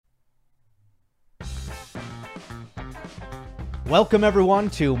Welcome everyone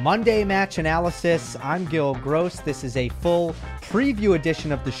to Monday Match Analysis. I'm Gil Gross. This is a full preview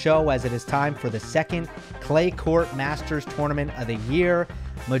edition of the show as it is time for the second Clay Court Masters Tournament of the year.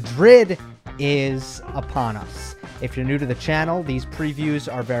 Madrid is upon us. If you're new to the channel, these previews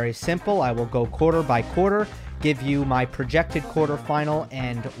are very simple. I will go quarter by quarter, give you my projected quarterfinal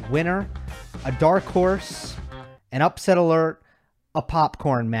and winner, a dark horse, an upset alert, a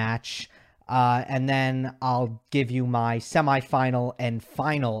popcorn match, and then I'll give you my semifinal and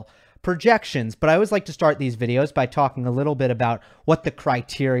final projections. But I always like to start these videos by talking a little bit about what the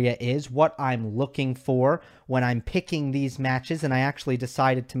criteria is, what I'm looking for when I'm picking these matches. And I actually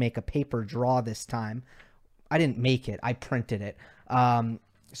decided to make a paper draw this time. I didn't make it, I printed it.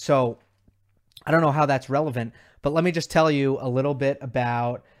 So I don't know how that's relevant, but let me just tell you a little bit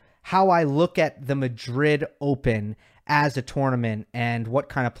about how I look at the Madrid Open as a tournament and what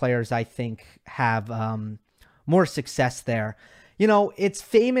kind of players I think have more success there. You know, it's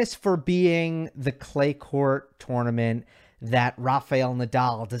famous for being the clay court tournament that Rafael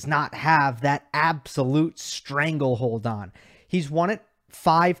Nadal does not have that absolute stranglehold on. He's won it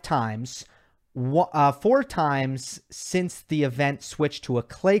 5 times, 4 times since the event switched to a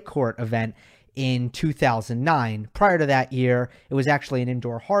clay court event in 2009. Prior to that year, it was actually an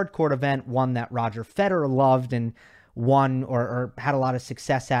indoor hard court event, one that Roger Federer loved and won or had a lot of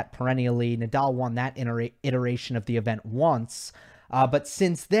success at perennially. Nadal won that iteration of the event once. But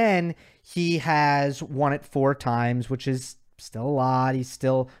since then, he has won it 4 times, which is still a lot.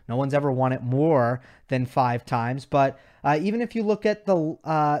 No one's ever won it more than 5 times. But even if you look at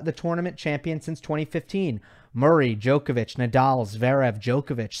the tournament champion since 2015, Murray, Djokovic, Nadal, Zverev,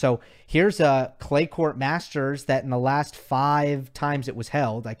 Djokovic. So here's a clay court Masters that in the last 5 times it was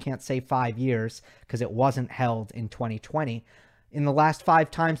held, I can't say 5 years because it wasn't held in 2020. In the last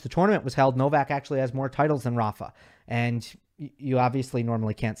 5 times the tournament was held, Novak actually has more titles than Rafa. And you obviously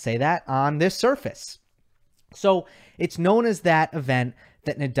normally can't say that on this surface. So it's known as that event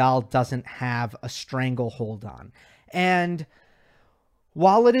that Nadal doesn't have a stranglehold on. And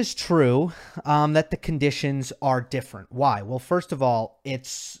while it is true that the conditions are different, why? Well, first of all,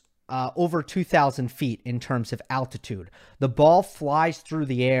 it's over 2,000 feet in terms of altitude. The ball flies through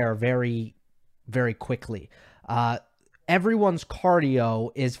the air very, very quickly. Everyone's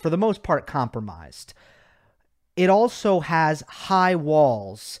cardio is, for the most part, compromised. It also has high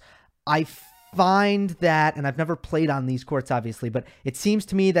walls. I find that, and I've never played on these courts, obviously, but it seems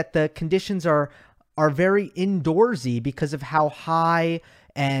to me that the conditions are very indoorsy because of how high,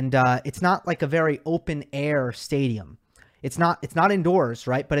 and it's not like a very open air stadium. It's not indoors,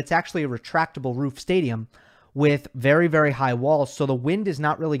 right? But it's actually a retractable roof stadium with very, very high walls. So the wind is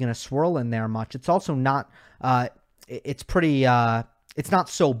not really going to swirl in there much. It's also not, it's not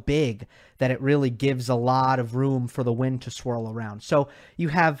so big that it really gives a lot of room for the wind to swirl around. So you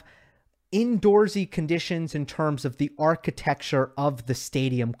have indoorsy conditions in terms of the architecture of the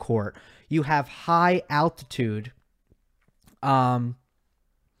stadium court. You have high altitude, but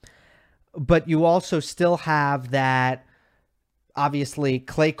you also still have that, obviously,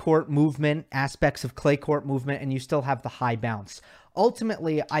 clay court movement, aspects of clay court movement, and you still have the high bounce.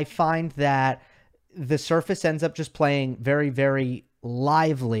 Ultimately, I find that the surface ends up just playing very, very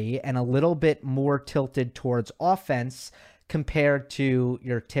lively and a little bit more tilted towards offense compared to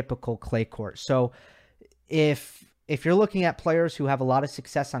your typical clay court. So if you're looking at players who have a lot of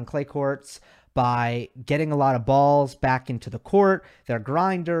success on clay courts by getting a lot of balls back into the court, they're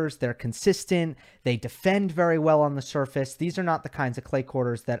grinders, they're consistent, they defend very well on the surface. These are not the kinds of clay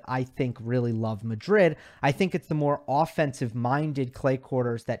courters that I think really love Madrid. I think it's the more offensive-minded clay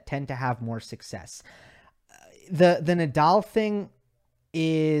courters that tend to have more success. The Nadal thing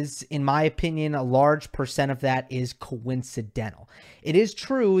is, in my opinion, a large percent of that is coincidental. It is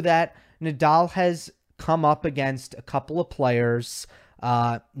true that Nadal has come up against a couple of players,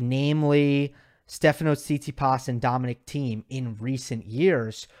 namely Stefanos Tsitsipas and Dominic Thiem in recent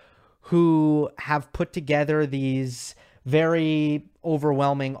years, who have put together these very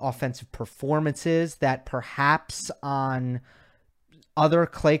overwhelming offensive performances that perhaps on other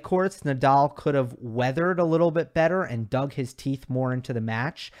clay courts, Nadal could have weathered a little bit better and dug his teeth more into the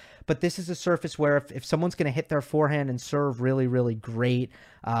match. But this is a surface where if someone's going to hit their forehand and serve really, really great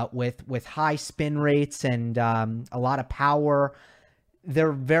with high spin rates and a lot of power,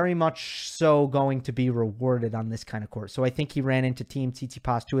 they're very much so going to be rewarded on this kind of court. So I think he ran into Thiem,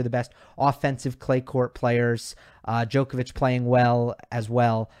 Tsitsipas, 2 of the best offensive clay court players. Djokovic playing well as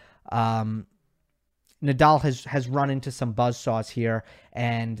well. Nadal has run into some buzzsaws here,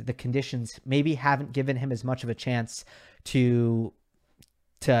 and the conditions maybe haven't given him as much of a chance to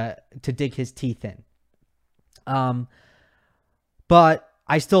dig his teeth in. But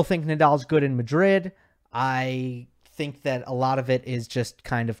I still think Nadal's good in Madrid. I think that a lot of it is just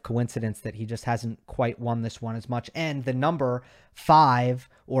kind of coincidence that he just hasn't quite won this one as much. And the number 5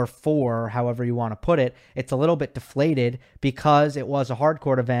 or 4, however you want to put it, it's a little bit deflated because it was a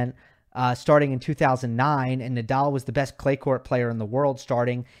hardcourt event starting in 2009, and Nadal was the best clay court player in the world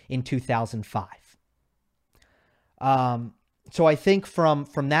starting in 2005. So I think from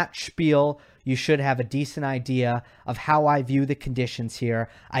that spiel, you should have a decent idea of how I view the conditions here.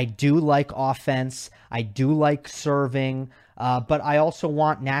 I do like offense. I do like serving, but I also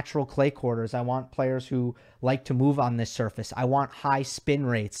want natural clay quarters. I want players who like to move on this surface. I want high spin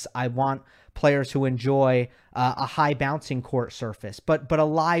rates. I want players who enjoy a high bouncing court surface, but a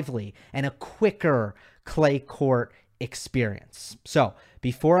lively and a quicker clay court experience. So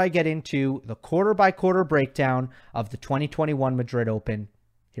before I get into the quarter by quarter breakdown of the 2021 Madrid Open,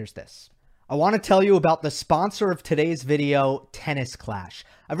 here's this. I want to tell you about the sponsor of today's video, Tennis Clash.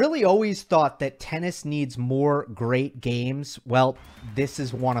 I've really always thought that tennis needs more great games. Well, this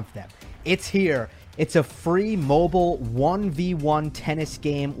is one of them. It's here. It's a free mobile 1v1 tennis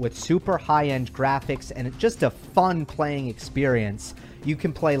game with super high-end graphics and just a fun playing experience. You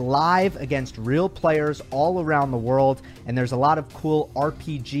can play live against real players all around the world, and there's a lot of cool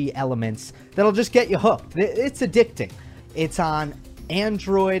RPG elements that'll just get you hooked. It's addicting. It's on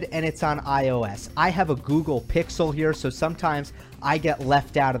Android and it's on iOS. I have a Google Pixel here, so sometimes I get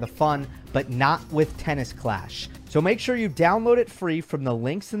left out of the fun, but not with Tennis Clash. So make sure you download it free from the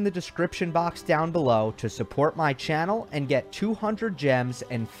links in the description box down below to support my channel and get 200 gems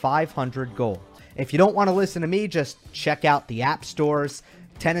and 500 gold. If you don't want to listen to me, just check out the app stores.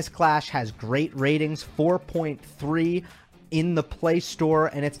 Tennis Clash has great ratings, 4.3 in the Play Store,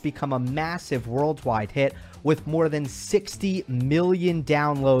 and it's become a massive worldwide hit with more than 60 million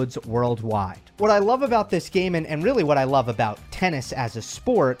downloads worldwide. What I love about this game, and really what I love about tennis as a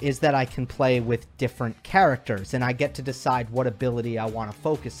sport, is that I can play with different characters, and I get to decide what ability I want to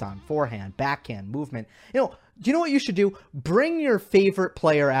focus on. Forehand, backhand, movement. Do you know what you should do? Bring your favorite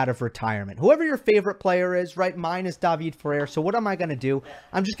player out of retirement. Whoever your favorite player is, right? Mine is David Ferrer. So what am I going to do?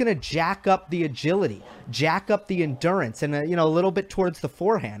 I'm just going to jack up the agility, jack up the endurance, and a little bit towards the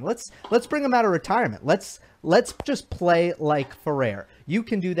forehand. Let's bring him out of retirement. Let's just play like Ferrer. You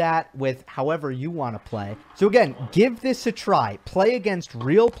can do that with however you want to play. So again, give this a try. Play against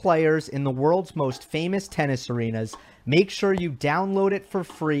real players in the world's most famous tennis arenas. Make sure you download it for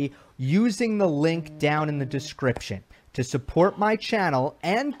free using the link down in the description to support my channel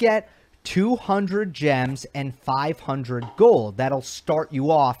and get 200 gems and 500 gold. That'll start you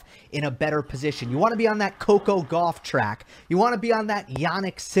off in a better position. You want to be on that Coco Gauff track. You want to be on that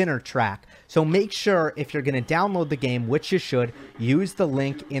Jannik Sinner track. So make sure, if you're going to download the game, which you should, use the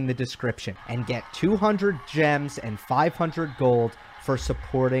link in the description and get 200 gems and 500 gold for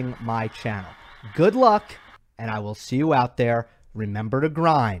supporting my channel. Good luck, and I will see you out there. Remember to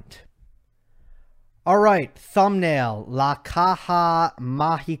grind. All right, thumbnail, La Caja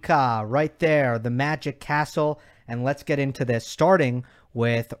Mágica, right there, the Magic Castle. And let's get into this, starting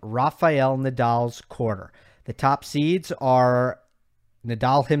with Rafael Nadal's quarter. The top seeds are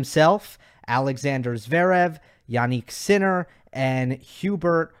Nadal himself, Alexander Zverev, Jannik Sinner, and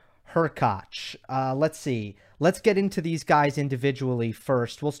Hubert Hurkacz. Let's see. Let's get into these guys individually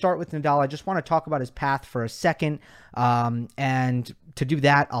first. We'll start with Nadal. I just want to talk about his path for a second. And to do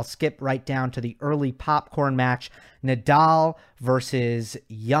that, I'll skip right down to the early popcorn match. Nadal versus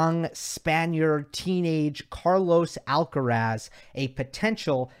young Spaniard teenage Carlos Alcaraz, a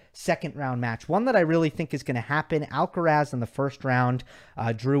potential second round match. One that I really think is going to happen. Alcaraz in the first round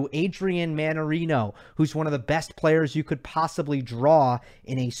drew Adrian Mannarino, who's one of the best players you could possibly draw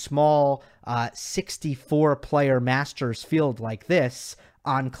in a small 64-player Masters field like this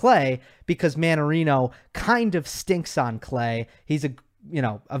on clay, because Mannarino kind of stinks on clay. He's a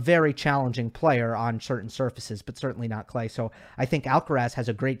very challenging player on certain surfaces, but certainly not clay. So I think Alcaraz has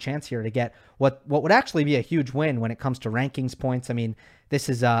a great chance here to get what would actually be a huge win when it comes to rankings points. I mean, this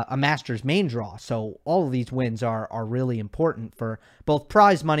is a Masters main draw, so all of these wins are really important for both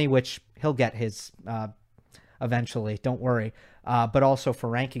prize money, which he'll get his eventually, don't worry, but also for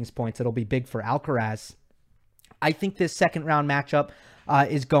rankings points. It'll be big for Alcaraz. I think this second round matchup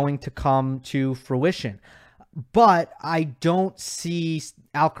is going to come to fruition. But I don't see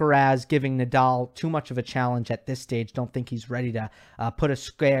Alcaraz giving Nadal too much of a challenge at this stage. Don't think he's ready to put a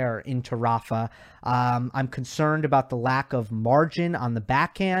scare into Rafa. I'm concerned about the lack of margin on the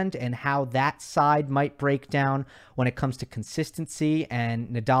backhand and how that side might break down when it comes to consistency and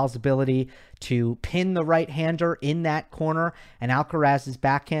Nadal's ability to pin the right-hander in that corner. And Alcaraz's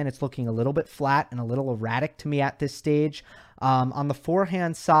backhand, it's looking a little bit flat and a little erratic to me at this stage. On the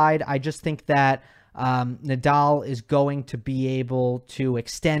forehand side, I just think that Nadal is going to be able to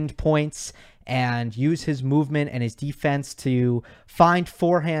extend points and use his movement and his defense to find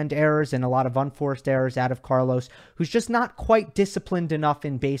forehand errors and a lot of unforced errors out of Carlos, who's just not quite disciplined enough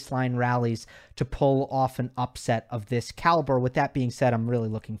in baseline rallies to pull off an upset of this caliber. With that being said, I'm really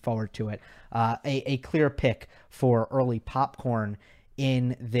looking forward to it. A clear pick for early popcorn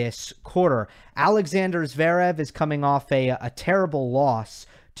in this quarter. Alexander Zverev is coming off a terrible loss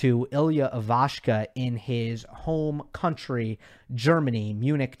to Ilya Ivashka in his home country, Germany,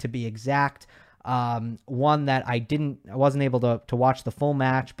 Munich to be exact. One that I wasn't able to watch the full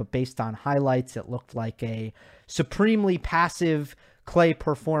match, but based on highlights, it looked like a supremely passive clay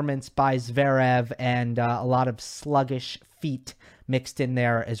performance by Zverev and a lot of sluggish feet mixed in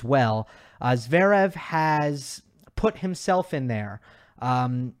there as well. Zverev has put himself in there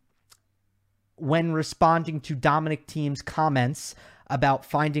when responding to Dominic Thiem's comments about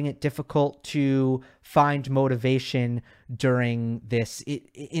finding it difficult to find motivation during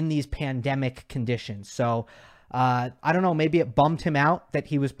in these pandemic conditions. So I don't know, maybe it bummed him out that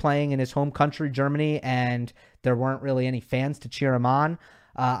he was playing in his home country, Germany, and there weren't really any fans to cheer him on.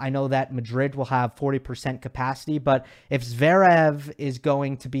 I know that Madrid will have 40% capacity, but if Zverev is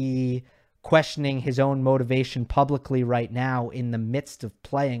going to be questioning his own motivation publicly right now in the midst of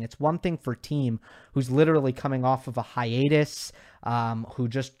playing, it's one thing for Thiem, who's literally coming off of a hiatus, who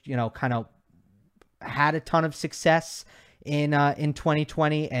just, kind of had a ton of success in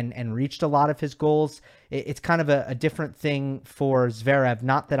 2020 and reached a lot of his goals. It's kind of a different thing for Zverev.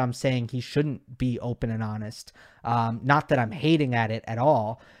 Not that I'm saying he shouldn't be open and honest. Not that I'm hating at it at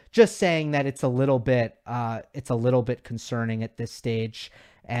all. Just saying that it's a little bit concerning at this stage.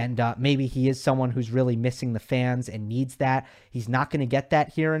 And maybe he is someone who's really missing the fans and needs that. He's not going to get that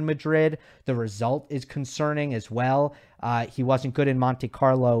here in Madrid. The result is concerning as well. He wasn't good in Monte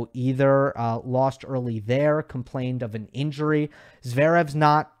Carlo either. Lost early there, complained of an injury. Zverev's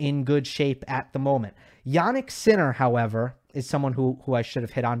not in good shape at the moment. Jannik Sinner, however, is someone who I should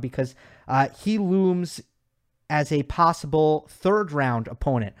have hit on because he looms as a possible third-round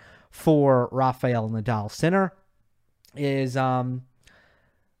opponent for Rafael Nadal. Sinner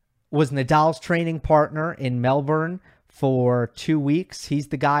was Nadal's training partner in Melbourne for 2 weeks. He's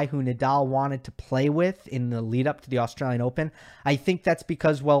the guy who Nadal wanted to play with in the lead up to the Australian Open. I think that's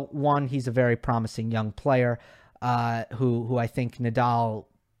because, well, one, he's a very promising young player who I think Nadal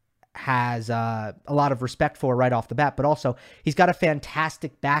has a lot of respect for right off the bat, but also he's got a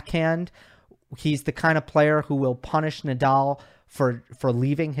fantastic backhand. He's the kind of player who will punish Nadal for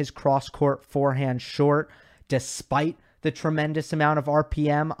leaving his cross-court forehand short despite the tremendous amount of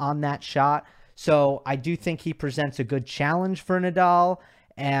RPM on that shot. So I do think he presents a good challenge for Nadal,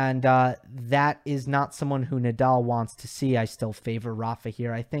 and that is not someone who Nadal wants to see. I still favor Rafa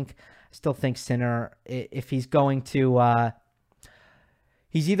here. I still think Sinner, if he's going to,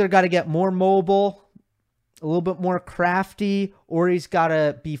 he's either got to get more mobile, a little bit more crafty, or he's got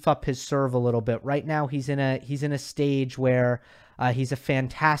to beef up his serve a little bit. Right now, he's in a stage where he's a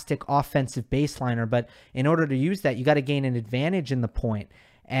fantastic offensive baseliner, but in order to use that, you got to gain an advantage in the point.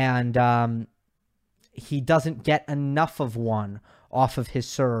 And he doesn't get enough of one off of his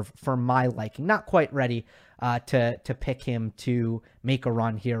serve for my liking. Not quite ready to pick him to make a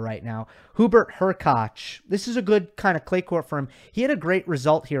run here right now. Hubert Hurkacz, this is a good kind of clay court for him. He had a great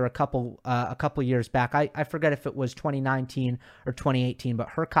result here a couple years back. I forget if it was 2019 or 2018, but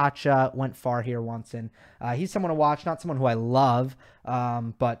Hurkacz went far here once, and he's someone to watch. Not someone who I love,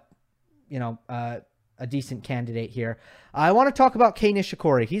 but a decent candidate here. I want to talk about Kei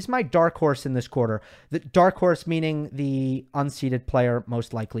Nishikori. He's my dark horse in this quarter. The dark horse meaning the unseeded player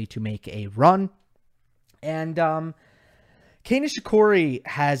most likely to make a run. And Kei Nishikori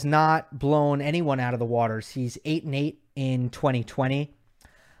has not blown anyone out of the waters. He's 8-8 in 2020.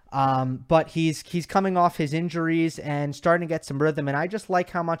 But he's coming off his injuries and starting to get some rhythm, and I just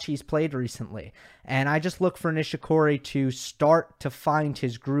like how much he's played recently. And I just look for Nishikori to start to find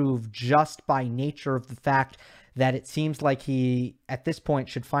his groove just by nature of the fact that it seems like he, at this point,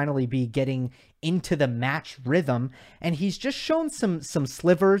 should finally be getting into the match rhythm, and he's just shown some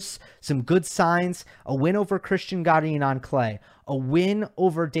slivers, some good signs. A win over Christian Garin on clay, a win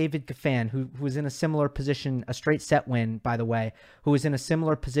over David Goffin, who was in a similar position, a straight set win, by the way, who was in a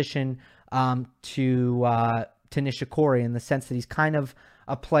similar position to Nishikori, in the sense that he's kind of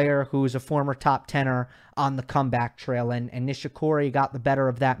a player who is a former top tenor on the comeback trail, and Nishikori got the better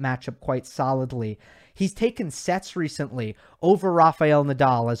of that matchup quite solidly. He's taken sets recently over Rafael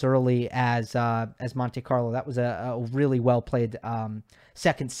Nadal as early as Monte Carlo. That was a really well played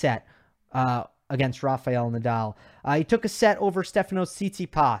second set against Rafael Nadal. He took a set over Stefanos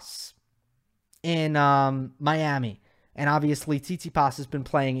Tsitsipas in Miami. And obviously, Tsitsipas has been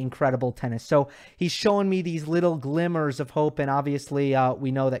playing incredible tennis. So he's showing me these little glimmers of hope. And obviously,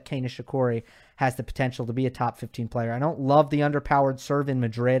 we know that Kei Nishikori has the potential to be a top 15 player. I don't love the underpowered serve in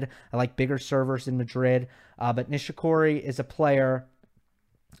Madrid. I like bigger servers in Madrid. But Nishikori is a player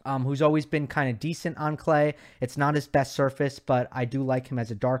who's always been kind of decent on clay. It's not his best surface, but I do like him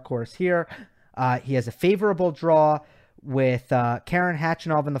as a dark horse here. He has a favorable draw with Karen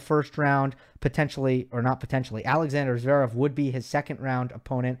Khachanov in the first round, potentially, or not potentially, Alexander Zverev would be his second round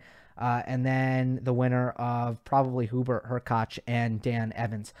opponent, and then the winner of probably Hubert Hurkacz and Dan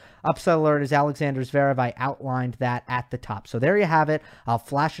Evans. Upset alert is Alexander Zverev. I outlined that at the top. So there you have it. I'll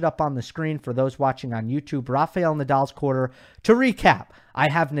flash it up on the screen for those watching on YouTube. Rafael Nadal's quarter. To recap,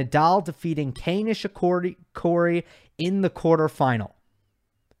 I have Nadal defeating Kei Nishikori in the quarterfinal.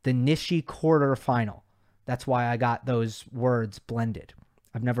 The Nishi quarterfinal. That's why I got those words blended.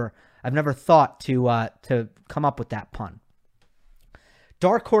 I've never thought to come up with that pun.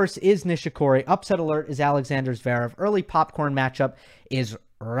 Dark horse is Nishikori. Upset alert is Alexander Zverev. Early popcorn matchup is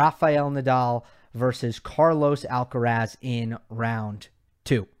Rafael Nadal versus Carlos Alcaraz in round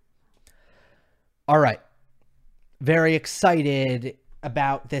 2. All right. Very excited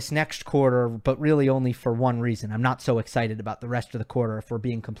about this next quarter, but really only for one reason. I'm not so excited about the rest of the quarter, if we're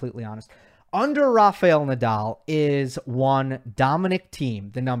being completely honest. Under Rafael Nadal is one Dominic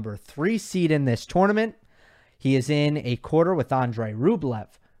Thiem, the number 3 seed in this tournament. He is in a quarter with Andrei Rublev,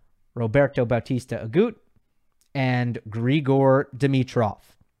 Roberto Bautista Agut, and Grigor Dimitrov.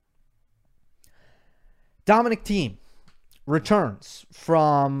 Dominic Thiem returns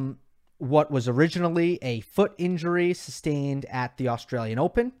from what was originally a foot injury sustained at the Australian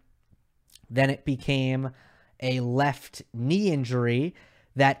Open. Then it became a left knee injury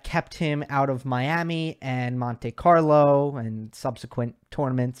that kept him out of Miami and Monte Carlo and subsequent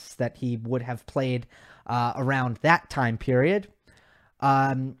tournaments that he would have played around that time period.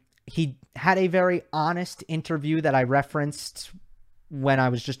 He had a very honest interview that I referenced when I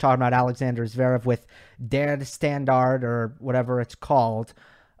was just talking about Alexander Zverev with Der Standard, or whatever it's called.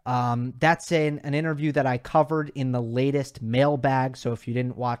 That's an interview that I covered in the latest mailbag. So if you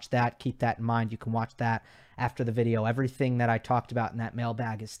didn't watch that, keep that in mind. You can watch that after the video. Everything that I talked about in that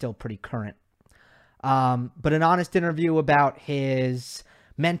mailbag is still pretty current. But an honest interview about his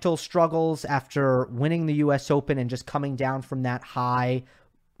mental struggles after winning the US Open and just coming down from that high,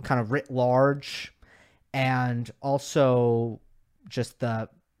 kind of writ large, and also just the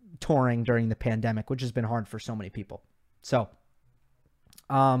touring during the pandemic, which has been hard for so many people. So,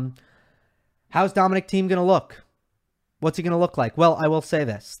 how's Dominic Thiem going to look? What's he going to look like? Well, I will say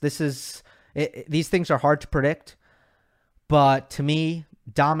this. These things are hard to predict, but to me,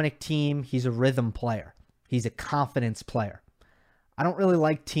 Dominic Thiem, he's a rhythm player. He's a confidence player. I don't really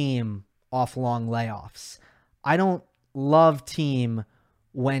like Thiem off long layoffs. I don't love Thiem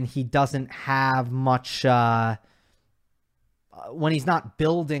when he doesn't have much, when he's not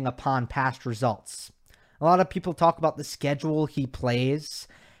building upon past results. A lot of people talk about the schedule he plays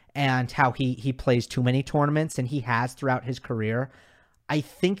and how he plays too many tournaments, and he has throughout his career. I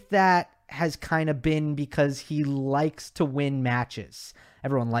think that has kind of been because he likes to win matches.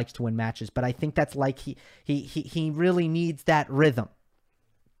 Everyone likes to win matches, but I think that's like he really needs that rhythm.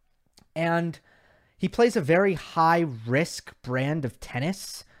 And he plays a very high risk brand of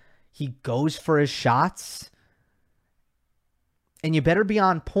tennis. He goes for his shots. And you better be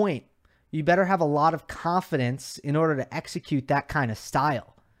on point. You better have a lot of confidence in order to execute that kind of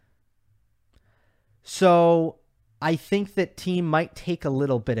style. So I think that Thiem might take a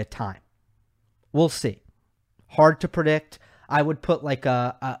little bit of time. We'll see. Hard to predict. I would put like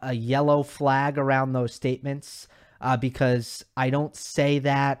a yellow flag around those statements because I don't say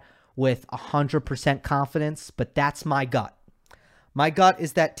that with 100% confidence, but that's my gut. My gut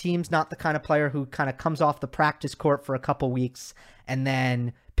is that Thiem's not the kind of player who kind of comes off the practice court for a couple weeks and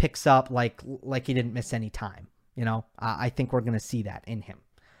then picks up like he didn't miss any time. You know, I think we're going to see that in him.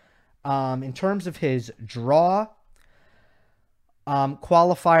 In terms of his draw,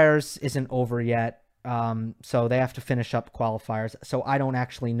 Qualifiers isn't over yet. So they have to finish up qualifiers. So I don't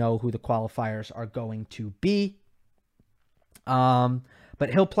actually know who the qualifiers are going to be. But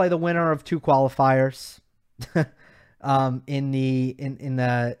he'll play the winner of 2 qualifiers in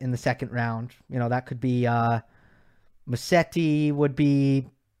the second round. You know, that could be Musetti would be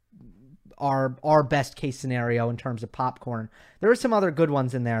our best case scenario in terms of popcorn. There are some other good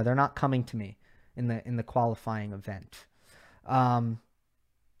ones in there. They're not coming to me in the qualifying event. So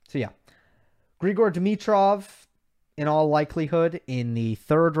yeah, Grigor Dimitrov in all likelihood in the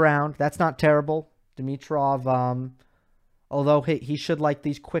 3rd round. That's not terrible. Dimitrov, although he should like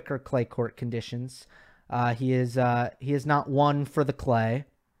these quicker clay court conditions. He is not one for the clay.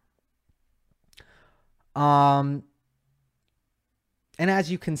 And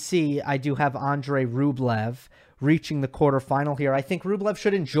as you can see, I do have Andrei Rublev reaching the quarterfinal here. I think Rublev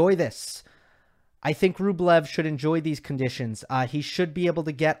should enjoy this. I think Rublev should enjoy these conditions. He should be able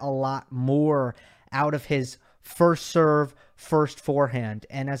to get a lot more out of his first serve, first forehand.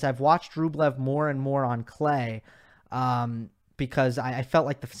 And as I've watched Rublev more and more on clay, because I felt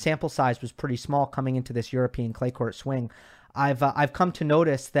like the sample size was pretty small coming into this European clay court swing, I've come to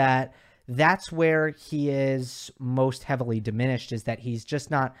notice that that's where he is most heavily diminished, is that he's just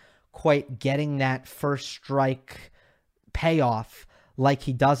not quite getting that first strike payoff like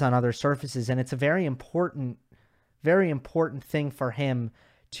he does on other surfaces. And it's a very important thing for him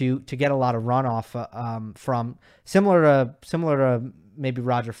to get a lot of runoff from, similar to maybe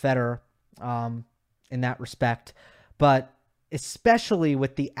Roger Federer in that respect. But especially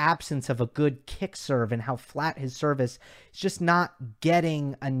with the absence of a good kick serve and how flat his service, he's just not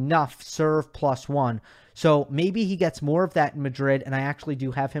getting enough serve +1. So maybe he gets more of that in Madrid, and I actually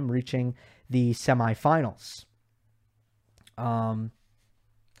do have him reaching the semifinals.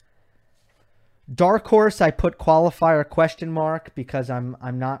 Dark horse, I put qualifier question mark because I'm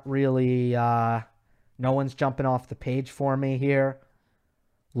not really, no one's jumping off the page for me here.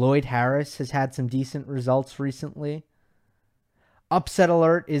 Lloyd Harris has had some decent results recently. Upset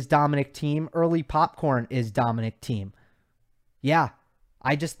alert is Dominic Thiem. Early popcorn is Dominic Thiem. Yeah,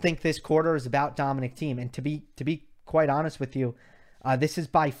 I just think this quarter is about Dominic Thiem. And to be quite honest with you, this is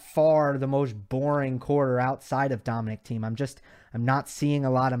by far the most boring quarter outside of Dominic Thiem. I'm not seeing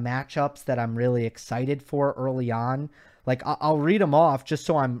a lot of matchups that I'm really excited for early on. Like, I'll read them off just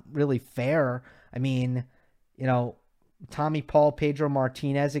so I'm really fair. I mean, you know, Tommy Paul, Pedro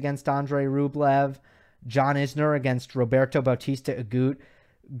Martinez against Andrei Rublev. John Isner against Roberto Bautista Agut.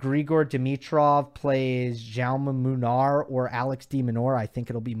 Grigor Dimitrov plays Jaume Munar or Alex de Minaur. I think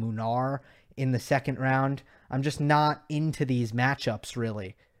it'll be Munar in the second round. I'm just not into these matchups,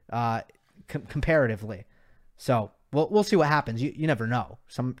 really, comparatively. So we'll see what happens. You never know.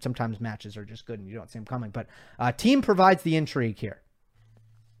 Sometimes matches are just good and you don't see them coming. But Thiem provides the intrigue here.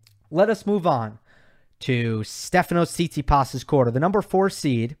 Let us move on to Stefanos Tsitsipas' quarter. The number 4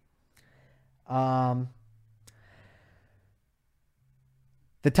 seed. The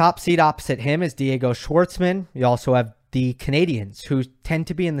top seed opposite him is Diego Schwartzman. You also have the Canadians, who tend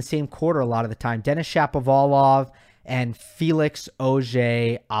to be in the same quarter a lot of the time. Denis Shapovalov and Felix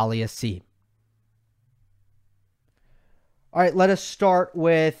Auger-Aliassime. All right, let us start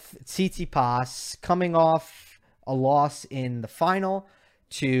with Tsitsipas coming off a loss in the final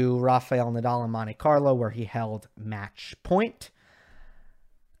to Rafael Nadal in Monte Carlo, where he held match point.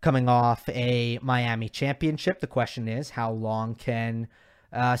 Coming off a Miami championship, the question is, how long can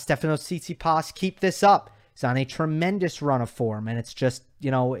Stefanos Tsitsipas keep this up? He's on a tremendous run of form, and it's just, you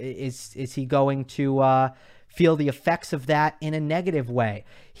know, is he going to feel the effects of that in a negative way?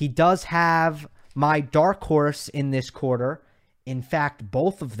 He does have my dark horse in this quarter, in fact,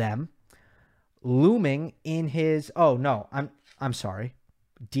 both of them, looming in his, oh no, I'm sorry,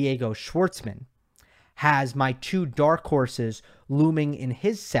 Diego Schwartzman has my 2 dark horses looming in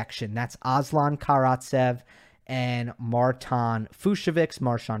his section. That's Aslan Karatsev and Marton Fucsovics.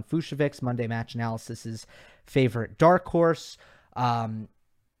 Marton Fucsovics, Monday Match Analysis's favorite dark horse.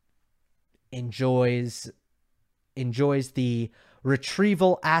 Enjoys the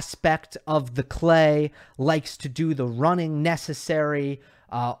retrieval aspect of the clay, likes to do the running necessary,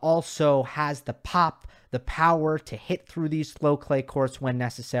 also has the pop, the power to hit through these slow clay courts when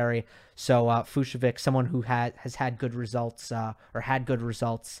necessary. So Fucsovics, someone who has had good results, or had good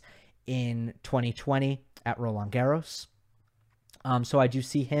results in 2020 at Roland Garros. So I do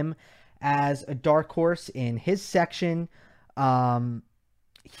see him as a dark horse in his section.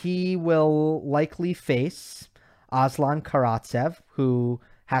 He will likely face Aslan Karatsev, who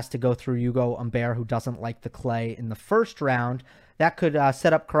has to go through Hugo Humbert, who doesn't like the clay in the first round. That could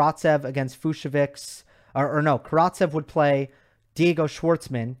set up Karatsev against Fucsovics. Or no, Karatsev would play Diego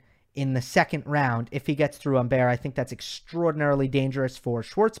Schwartzman in the second round. If he gets through Humbert, I think that's extraordinarily dangerous for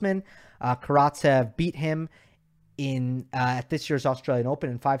Schwartzman. Karatsev beat him in at this year's Australian Open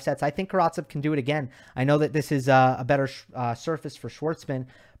in 5 sets. I think Karatsev can do it again. I know that this is a better surface for Schwartzman,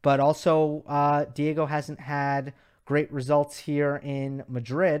 but also Diego hasn't had great results here in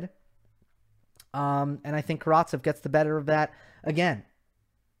Madrid. And I think Karatsev gets the better of that again.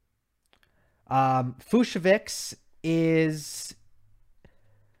 Fucsovics is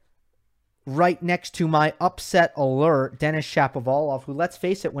right next to my upset alert, Denis Shapovalov, who, let's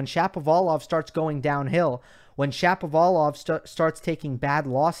face it, when Shapovalov starts going downhill, when Shapovalov starts taking bad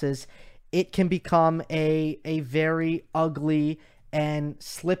losses, it can become a very ugly and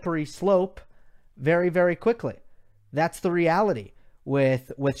slippery slope very, very quickly. That's the reality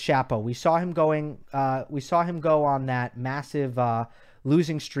with Shapo. We saw him go on that massive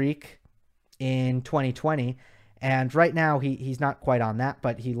losing streak in 2020, and right now he's not quite on that,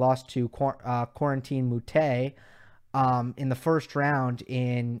 but he lost to Corentin Moutet in the first round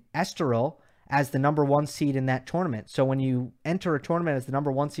in Estoril as the number 1 seed in that tournament. So when you enter a tournament as the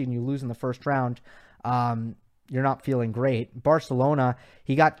number 1 seed and you lose in the first round, you're not feeling great. Barcelona,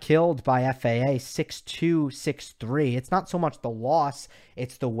 he got killed by FAA 6-2, 6-3. It's not so much the loss,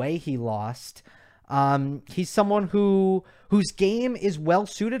 it's the way he lost. He's someone whose game is well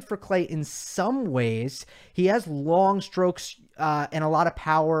suited for clay in some ways. He has long strokes and a lot of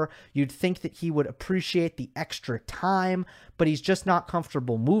power. You'd think that he would appreciate the extra time, but he's just not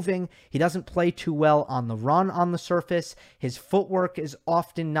comfortable moving. He doesn't play too well on the run on the surface. His footwork is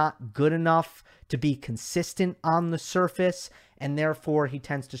often not good enough to be consistent on the surface, and therefore he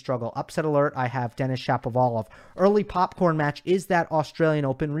tends to struggle. Upset alert, I have Denis Shapovalov. Early popcorn match is that Australian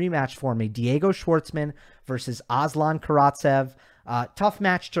Open rematch for me. Diego Schwartzman versus Aslan Karatsev. Tough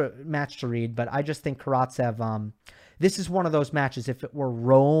match to read, but I just think Karatsev, this is one of those matches. If it were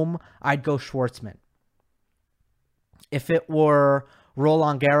Rome, I'd go Schwartzman. If it were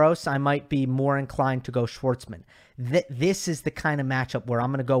Roland Garros, I might be more inclined to go Schwartzman. This is the kind of matchup where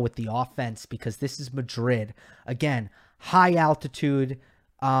I'm going to go with the offense, because this is Madrid. Again, high altitude,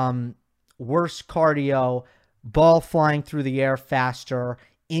 worse cardio, ball flying through the air faster,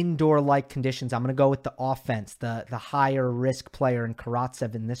 indoor-like conditions. I'm going to go with the offense, the higher risk player in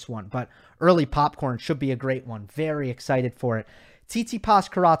Karatsev in this one. But early popcorn should be a great one. Very excited for it. Tsitsipas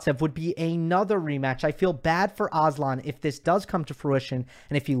Karatsev would be another rematch. I feel bad for Aslan if this does come to fruition,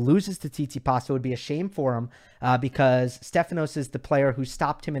 and if he loses to Tsitsipas, it would be a shame for him because Stefanos is the player who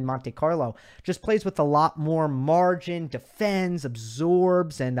stopped him in Monte Carlo. Just plays with a lot more margin, defends,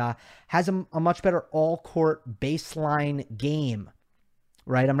 absorbs, and has a much better all-court baseline game.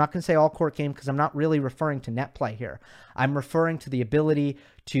 Right? I'm not going to say all-court game because I'm not really referring to net play here. I'm referring to the ability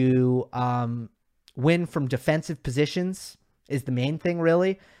to win from defensive positions is the main thing,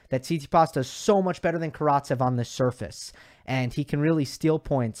 really, that Tsitsipas does so much better than Karatsev on this surface. And he can really steal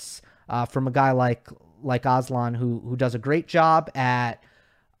points from a guy like Aslan, who does a great job at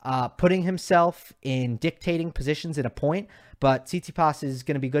putting himself in dictating positions at a point. But Tsitsipas is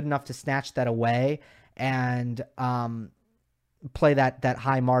going to be good enough to snatch that away and play that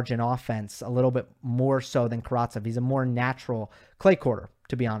high margin offense a little bit more so than Karatsev. He's a more natural clay courter,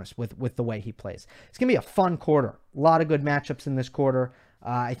 to be honest, with the way he plays. It's going to be a fun quarter. A lot of good matchups in this quarter.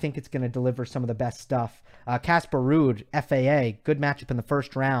 I think it's going to deliver some of the best stuff. Casper Ruud, FAA, good matchup in the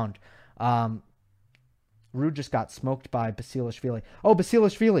first round. Ruud just got smoked by Basilashvili. Oh,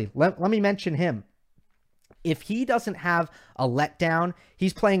 Basilashvili, let me mention him. If he doesn't have a letdown,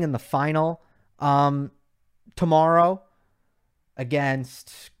 he's playing in the final tomorrow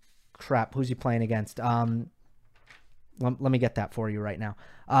against, who's he playing against? Let me get that for you right now.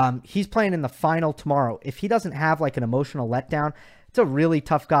 He's playing in the final tomorrow. If he doesn't have like an emotional letdown, it's a really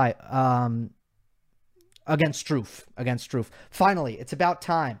tough guy against Struff. Finally, it's about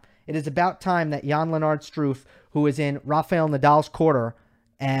time. It is about time that Jan-Lennard Struff, who is in Rafael Nadal's quarter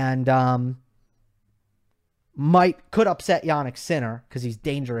and could upset Jannik Sinner because he's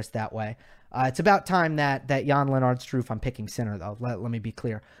dangerous that way. It's about time that Jan-Lennard Struff, I'm picking Sinner though, let me be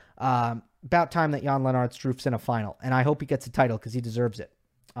clear. About time that Jan-Lennard Struff's in a final, and I hope he gets a title because he deserves it.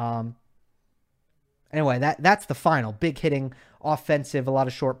 Anyway, that's the final. Big hitting, offensive, a lot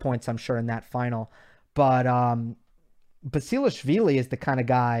of short points, I'm sure, in that final. But Basilashvili is the kind of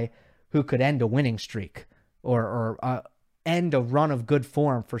guy who could end a winning streak or end a run of good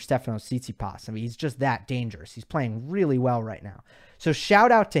form for Stefanos Tsitsipas. I mean, he's just that dangerous. He's playing really well right now. So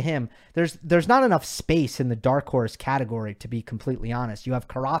shout out to him. There's not enough space in the dark horse category, to be completely honest. You have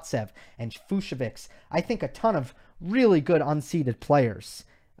Karatsev and Fucsovics. I think a ton of really good unseeded players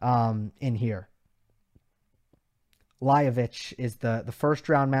in here. Lajovic is the first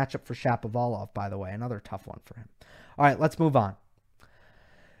round matchup for Shapovalov, by the way. Another tough one for him. All right, let's move on.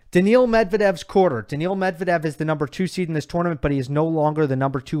 Daniil Medvedev's quarter. Daniil Medvedev is the number 2 seed in this tournament, but he is no longer the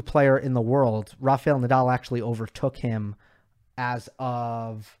number 2 player in the world. Rafael Nadal actually overtook him as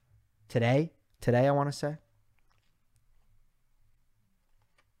of today. Today, I want to say.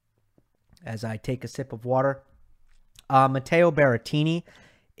 As I take a sip of water. Matteo Berrettini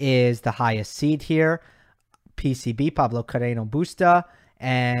is the highest seed here. PCB, Pablo Carreño Busta,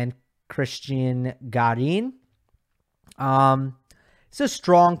 and Cristian Garin. It's a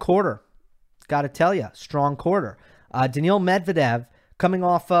strong quarter. Got to tell you, strong quarter. Daniil Medvedev coming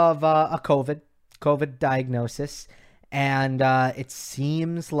off of a COVID diagnosis. And it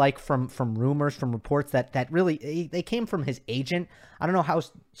seems like from rumors, from reports that really they came from his agent. I don't know how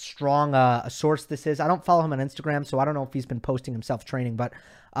strong a source this is. I don't follow him on Instagram, so I don't know if he's been posting himself training. But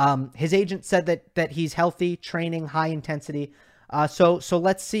his agent said that he's healthy, training, high intensity. So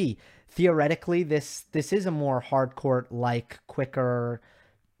let's see. Theoretically, this is a more hard court, like quicker,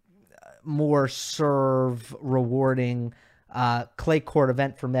 more serve rewarding clay court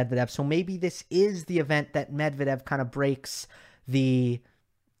event for Medvedev. So maybe this is the event that Medvedev kind of breaks the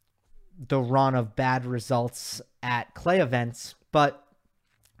run of bad results at clay events, but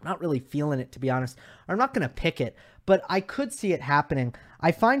I'm not really feeling it, to be honest. I'm not going to pick it, but I could see it happening.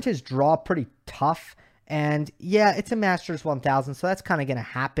 I find his draw pretty tough, and yeah, it's a Masters 1000, so that's kind of going to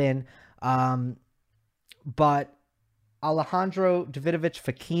happen. But Alejandro Davidovich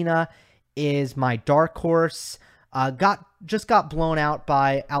Fokina is my dark horse. Just got blown out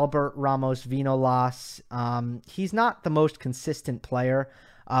by Albert Ramos Vinolas. He's not the most consistent player,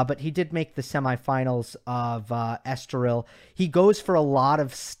 but he did make the semifinals of Estoril. He goes for a lot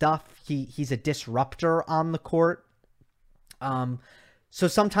of stuff. He's a disruptor on the court. So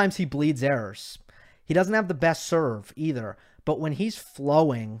sometimes he bleeds errors. He doesn't have the best serve either, but when he's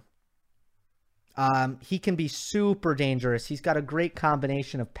flowing, he can be super dangerous. He's got a great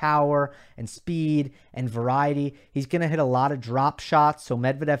combination of power and speed and variety. He's going to hit a lot of drop shots, so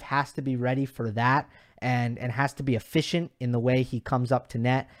Medvedev has to be ready for that and has to be efficient in the way he comes up to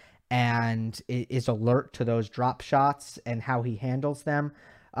net and is alert to those drop shots and how he handles them.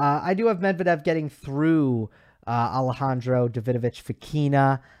 I do have Medvedev getting through Alejandro Davidovich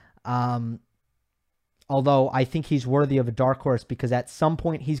Fokina. Although I think he's worthy of a dark horse because at some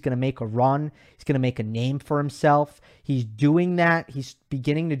point he's going to make a run. He's going to make a name for himself. He's doing that. He's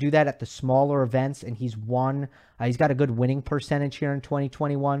beginning to do that at the smaller events, and he's won. He's got a good winning percentage here in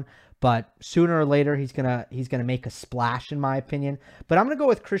 2021. But sooner or later he's gonna make a splash, in my opinion. But I'm gonna go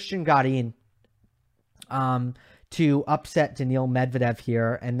with Cristian Garin to upset Daniil Medvedev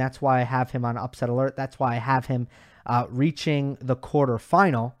here, and that's why I have him on upset alert. That's why I have him reaching the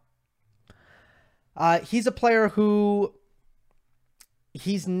quarterfinal. He's a player who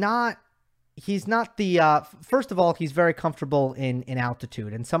he's not the first of all, he's very comfortable in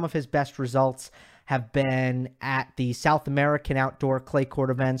altitude, and some of his best results have been at the South American outdoor clay court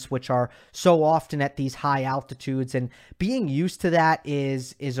events, which are so often at these high altitudes, and being used to that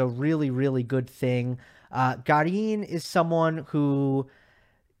is a really, really good thing. Garin is someone who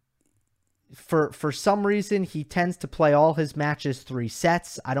for some reason, he tends to play all his matches 3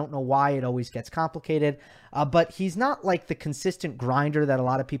 sets. I don't know why. It always gets complicated. But he's not like the consistent grinder that a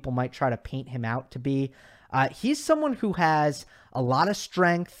lot of people might try to paint him out to be. He's someone who has a lot of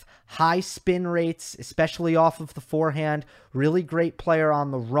strength, high spin rates, especially off of the forehand, really great player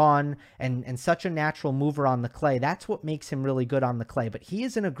on the run, and such a natural mover on the clay. That's what makes him really good on the clay. But he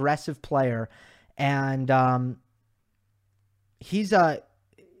is an aggressive player, and he's a...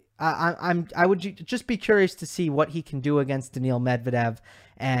 I would just be curious to see what he can do against Daniil Medvedev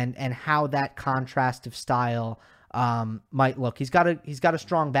and how that contrast of style might look. He's got a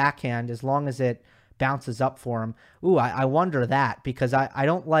strong backhand as long as it bounces up for him. Ooh, I wonder that because I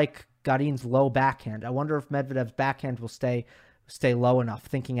don't like Garin's low backhand. I wonder if Medvedev's backhand will stay low enough,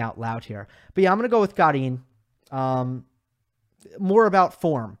 thinking out loud here. But yeah, I'm going to go with Garin. More about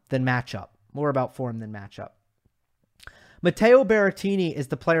form than matchup. Matteo Berrettini is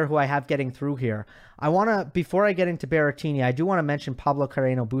the player who I have getting through here. Before I get into Berrettini, I do want to mention Pablo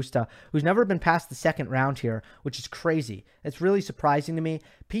Carreño Busta, who's never been past the second round here, which is crazy. It's really surprising to me.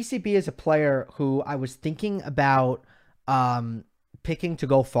 PCB is a player who I was thinking about picking to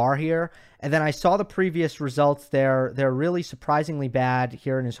go far here, and then I saw the previous results there. They're really surprisingly bad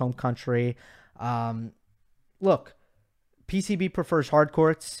here in his home country. Look, PCB prefers hard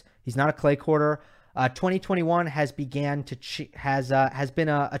courts. He's not a clay courter. 2021 has been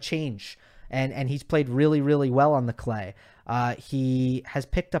a change, and he's played really, really well on the clay. He has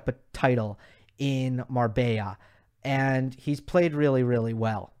picked up a title in Marbella. and he's played really, really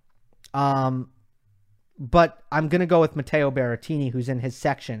well. But I'm going to go with Matteo Berrettini, who's in his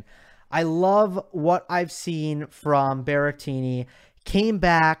section. I love what I've seen from Berrettini. Came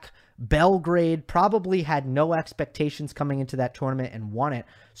back. Belgrade probably had no expectations coming into that tournament and won it.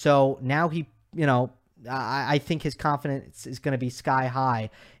 So now he, I think his confidence is going to be sky high.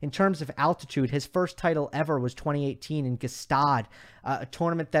 In terms of altitude, his first title ever was 2018 in Gstaad, a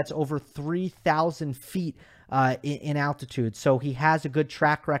tournament that's over 3,000 feet in altitude. So he has a good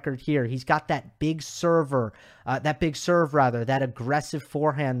track record here. He's got that big serve, that aggressive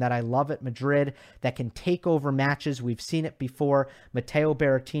forehand that I love at Madrid that can take over matches. We've seen it before. Matteo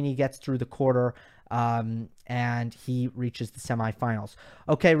Berrettini gets through the quarter. And he reaches the semifinals.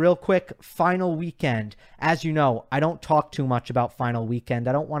 Okay, real quick, final weekend. As you know, I don't talk too much about final weekend.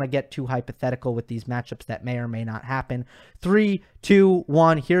 I don't want to get too hypothetical with these matchups that may or may not happen. 3, 2,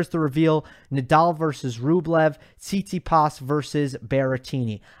 1, here's the reveal. Nadal versus Rublev, Tsitsipas versus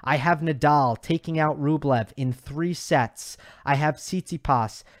Berrettini. I have Nadal taking out Rublev in 3 sets. I have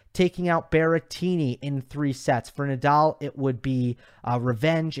Tsitsipas taking out Berrettini in 3 sets. For Nadal, it would be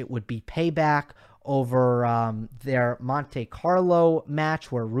revenge. It would be payback over their Monte Carlo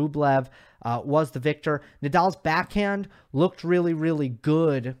match where Rublev was the victor. Nadal's backhand looked really, really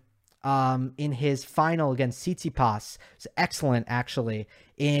good in his final against Tsitsipas. It's excellent, actually,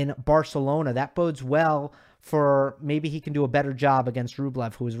 in Barcelona. That bodes well for maybe he can do a better job against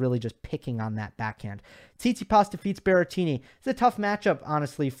Rublev, who was really just picking on that backhand. Tsitsipas defeats Berrettini. It's a tough matchup,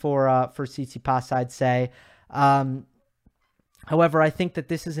 honestly, for Tsitsipas, I'd say. However, I think that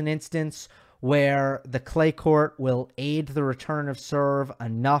this is an instance where the clay court will aid the return of serve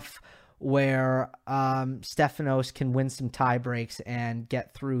enough where Stefanos can win some tie breaks and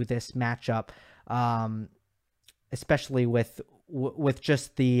get through this matchup, especially with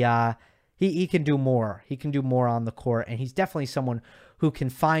just the he can do more. He can do more on the court, and he's definitely someone who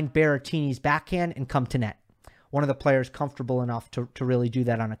can find Berrettini's backhand and come to net. One of the players comfortable enough to really do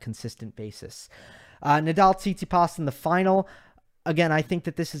that on a consistent basis. Nadal Tsitsipas in the final. Again, I think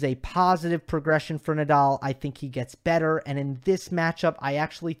that this is a positive progression for Nadal. I think he gets better. And in this matchup, I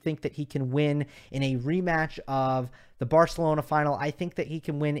actually think that he can win in a rematch of the Barcelona final. I think that he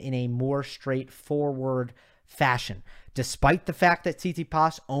can win in a more straightforward fashion. Despite the fact that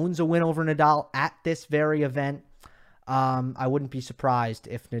Tsitsipas owns a win over Nadal at this very event, I wouldn't be surprised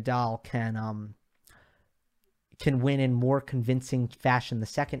if Nadal can win in more convincing fashion the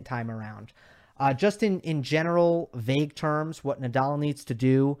second time around. Just in general, vague terms, what Nadal needs to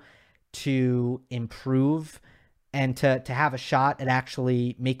do to improve and to have a shot at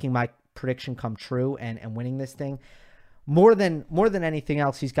actually making my prediction come true and winning this thing, more than anything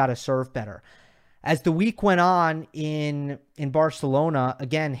else, he's got to serve better. As the week went on in Barcelona,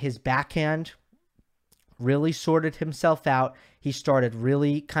 again, his backhand really sorted himself out. He started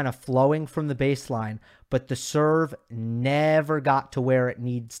really kind of flowing from the baseline, but the serve never got to where it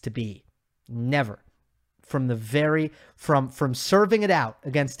needs to be. Never. From serving it out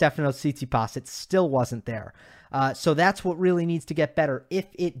against Stefanos Tsitsipas, it still wasn't there. So that's what really needs to get better. If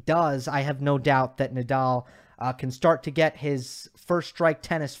it does, I have no doubt that Nadal can start to get his first strike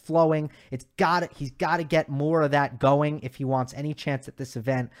tennis flowing. He's got to get more of that going if he wants any chance at this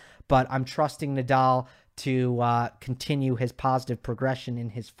event. But I'm trusting Nadal to continue his positive progression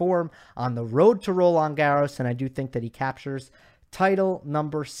in his form on the road to Roland Garros, and I do think that he captures title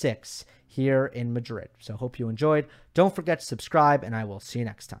number 6 here in Madrid. So hope you enjoyed. Don't forget to subscribe, and I will see you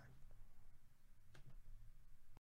next time.